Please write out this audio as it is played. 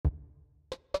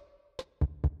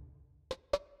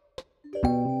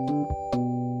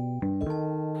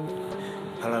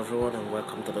everyone, and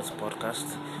welcome to this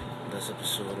podcast. In this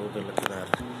episode, we'll be looking at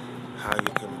how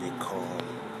you can become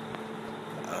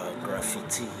a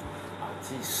graffiti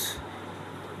artist.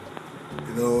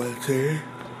 You know what I'm saying?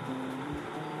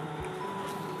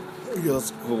 You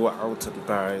just go out and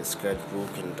buy a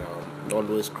sketchbook and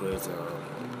always create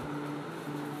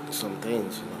some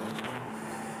things,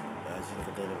 I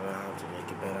think they learn how to make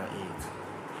it better eat.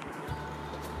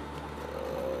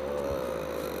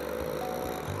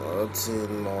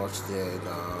 Nothing much there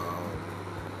now.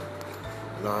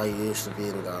 Now I used to be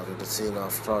in the scene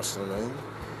of trust,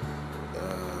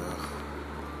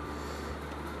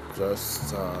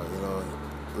 just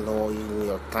knowing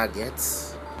your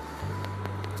targets.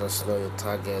 Just know your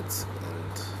targets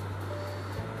and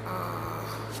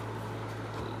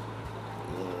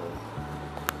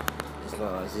it's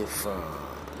not as if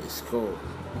it's cool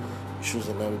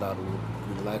choosing them that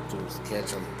would like to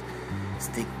sketch and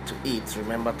stick to it.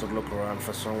 Remember to look around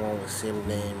for someone with same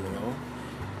name, and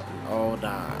all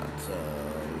that.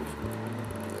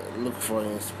 Look for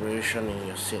inspiration in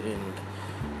your sitting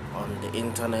on the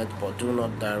internet, but do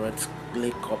not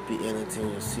directly copy anything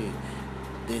you see.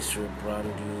 This will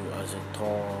brand you as a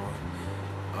tour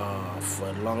for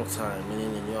a long time,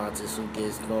 meaning a new artist who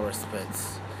gets no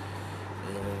respect.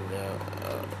 And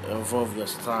involve your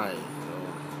style.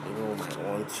 People might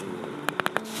want to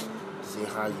see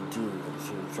how you do.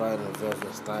 So try and involve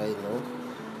your style,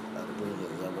 and do it.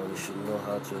 Yeah, but we should know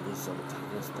how to do some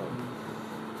technical stuff.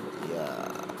 Yeah,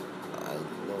 I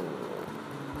know.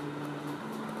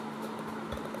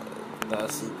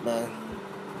 That's it, man.